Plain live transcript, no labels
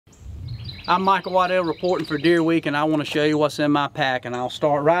I'm Michael Waddell reporting for Deer Week, and I want to show you what's in my pack. And I'll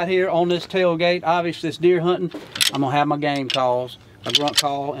start right here on this tailgate. Obviously, it's deer hunting. I'm going to have my game calls, a grunt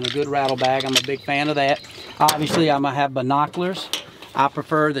call, and a good rattle bag. I'm a big fan of that. Obviously, I'm going to have binoculars. I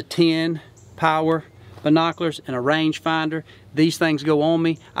prefer the 10 power binoculars and a rangefinder. These things go on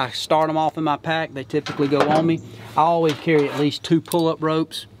me. I start them off in my pack. They typically go on me. I always carry at least 2 pull-up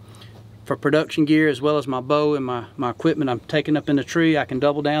ropes for production gear, as well as my bow and my equipment I'm taking up in the tree. I can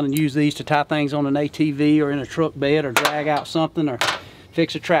double down and use these to tie things on an ATV or in a truck bed, or drag out something, or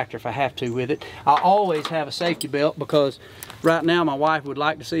fix a tractor if I have to with it. I always have a safety belt, because right now my wife would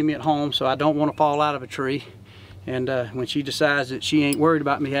like to see me at home, so I don't want to fall out of a tree. And when she decides that she ain't worried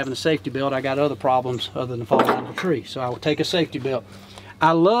about me having a safety belt, I got other problems other than falling out of a tree. So I will take a safety belt.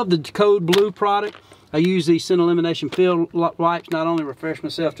 I love the Code Blue product. I use these scent elimination field wipes, not only refresh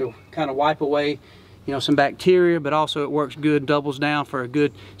myself to kind of wipe away, you know, some bacteria, but also it works good, doubles down for a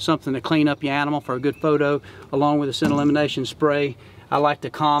good something to clean up your animal for a good photo, along with the scent elimination spray. I like the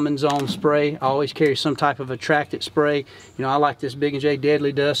Common Zone spray. I always carry some type of attractant spray. You know, I like this Big & J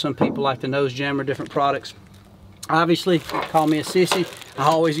Deadly Dust. Some people like the Nose Jammer, different products. Obviously, call me a sissy, I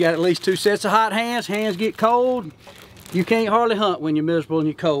always got at least 2 sets of hot hands. Hands get cold. You can't hardly hunt when you're miserable and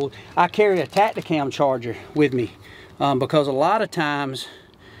you're cold. I carry a Tacticam charger with me because a lot of times,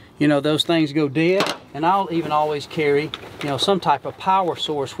 you know, those things go dead. And I'll even always carry, you know, some type of power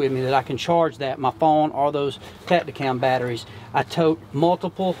source with me that I can charge that, my phone or those Tacticam batteries. I tote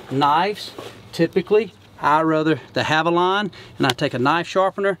multiple knives. Typically, I rather the Havalon, and I take a knife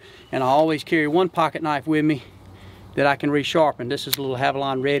sharpener, and I always carry 1 pocket knife with me that I can resharpen. This is a little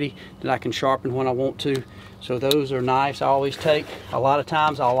Havalon Ready that I can sharpen when I want to. So those are knives I always take. A lot of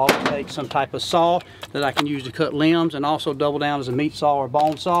times I'll always take some type of saw that I can use to cut limbs, and also double down as a meat saw or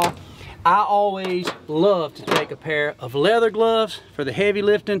bone saw. I always love to take a pair of leather gloves for the heavy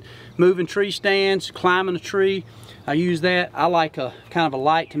lifting, moving tree stands, climbing a tree. I use that. I like a kind of a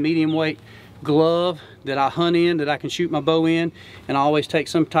light to medium weight glove that I hunt in, that I can shoot my bow in, and I always take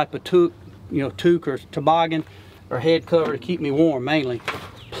some type of toque, you know, toque or toboggan or head cover to keep me warm mainly.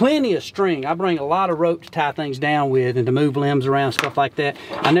 Plenty of string. I bring a lot of rope to tie things down with and to move limbs around, stuff like that.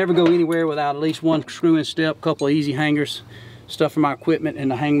 I never go anywhere without at least 1 screw-in step, a couple of easy hangers, stuff for my equipment, and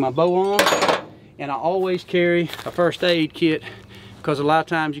to hang my bow on. And I always carry a first aid kit, because a lot of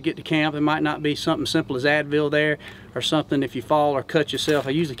times you get to camp, it might not be something simple as Advil there, or something if you fall or cut yourself.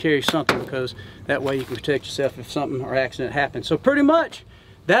 I usually carry something, because that way you can protect yourself if something or accident happens. So pretty much,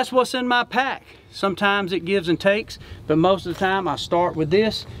 that's what's in my pack. Sometimes it gives and takes, but most of the time I start with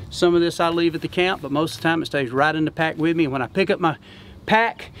this. Some of this I leave at the camp, but most of the time it stays right in the pack with me. And when I pick up my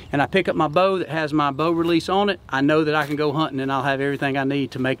pack and I pick up my bow that has my bow release on it, I know that I can go hunting, and I'll have everything I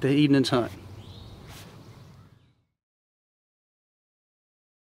need to make the evening's hunt.